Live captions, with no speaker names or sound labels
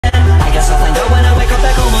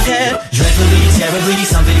Really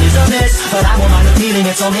something is amiss, but I won't mind the feeling,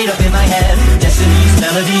 it's all made up in my head. Destiny's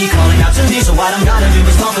melody calling out to me, so what I'm gonna do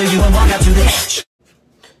is fall for you and walk out to the edge.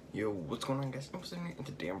 Yo, what's going on, guys? I'm sitting in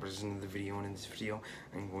today. I'm presenting the video, and in this video,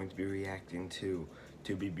 I'm going to be reacting to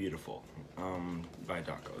Be Beautiful by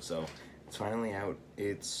Dawko. So it's finally out.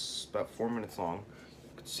 It's about 4 minutes long. You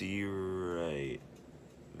can see right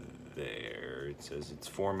there. It says it's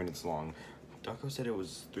 4 minutes long. Dawko said it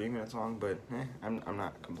was 3 minutes long, but I'm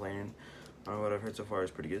not complaining. What I've heard so far is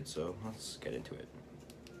pretty good, so let's get into it.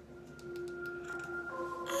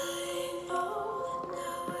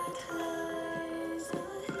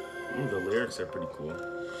 Ooh, the lyrics are pretty cool.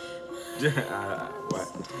 What?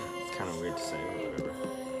 It's kind of weird to say, but whatever.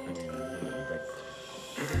 I mean,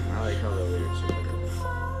 I like how the lyrics are better.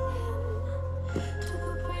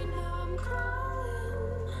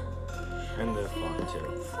 And the font too.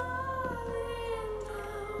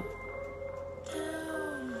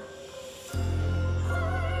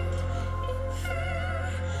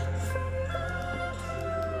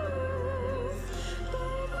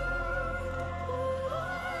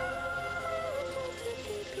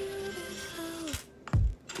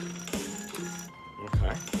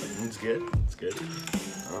 Okay, it's good. It's good.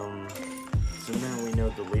 So now we know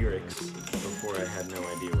the lyrics. Before I had no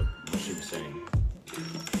idea what she was saying.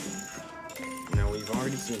 Now we've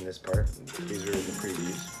already seen this part. These are the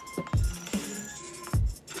previews.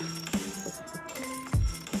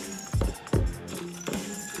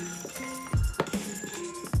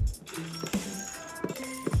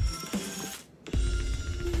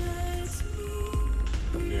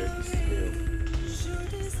 Yeah, this is new.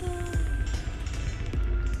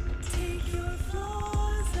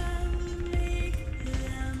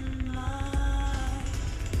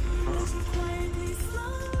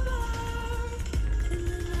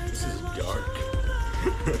 Dark.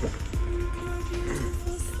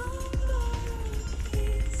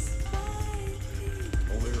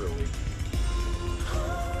 Literally.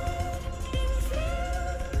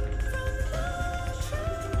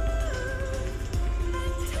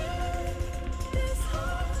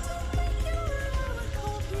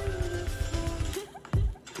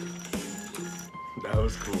 That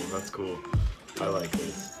was cool. That's cool. I like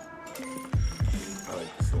this. I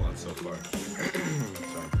like this a lot so far. Sorry.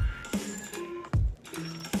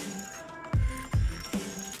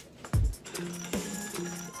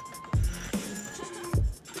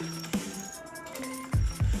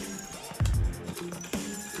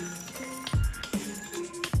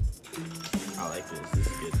 I like this. This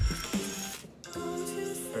is good.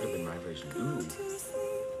 Better than my version. Ooh.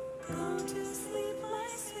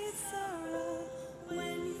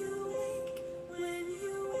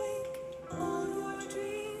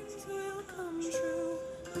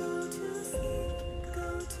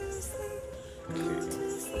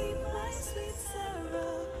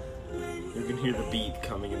 You can hear the beat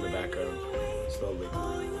coming in the background slowly.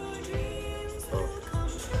 Oh.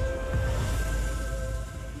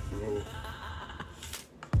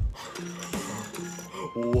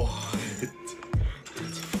 What?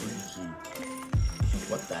 That's freaky.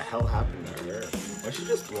 What the hell happened to her? Why is she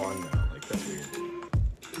just blonde now? Like, that's weird.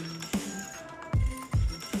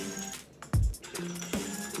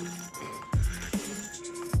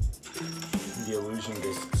 The illusion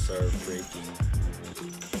discs are breaking.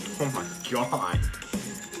 Oh my god.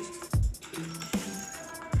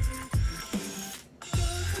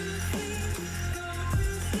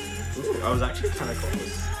 Ooh, I was actually kind of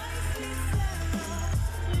close.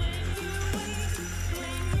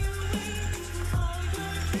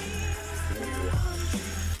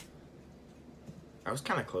 I was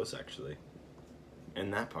kind of close actually,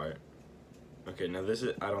 in that part. Okay, now this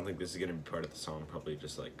is, I don't think this is gonna be part of the song, probably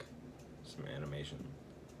just like some animation,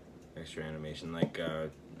 extra animation, like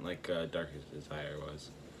Darkest Desire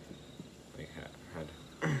was, like had,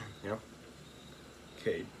 you know?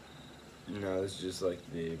 Okay, no, this is just like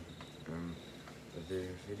the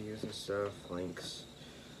videos and stuff, links,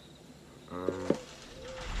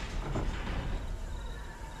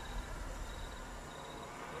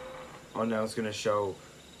 oh, now it's gonna show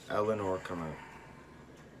Eleanor come out.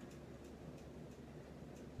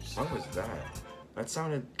 What was that? That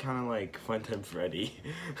sounded kind of like Funtime Freddy.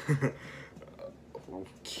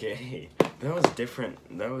 Okay, that was different.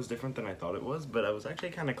 That was different than I thought it was, but I was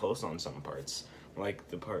actually kind of close on some parts. Like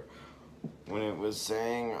the part when it was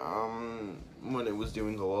saying, when it was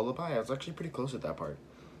doing the lullaby, I was actually pretty close at that part.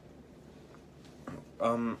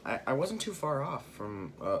 I wasn't too far off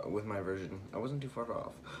from, with my version. I wasn't too far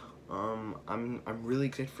off. I'm really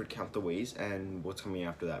excited for Count the Ways and what's coming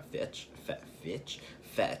after that, Fetch,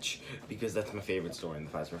 because that's my favorite story in the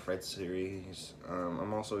Five Smurf Friends series.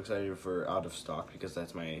 I'm also excited for Out of Stock because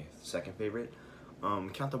that's my second favorite.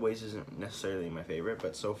 Count the Ways isn't necessarily my favorite,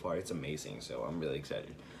 but so far it's amazing, so I'm really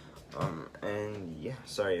excited. And yeah,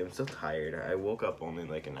 sorry, I'm so tired. I woke up only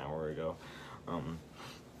like an hour ago.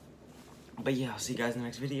 But yeah, I'll see you guys in the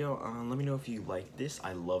next video. Let me know if you like this.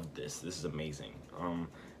 I love this. This is amazing.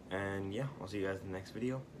 And yeah, I'll see you guys in the next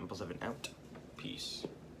video. Impulse 7 out. Peace.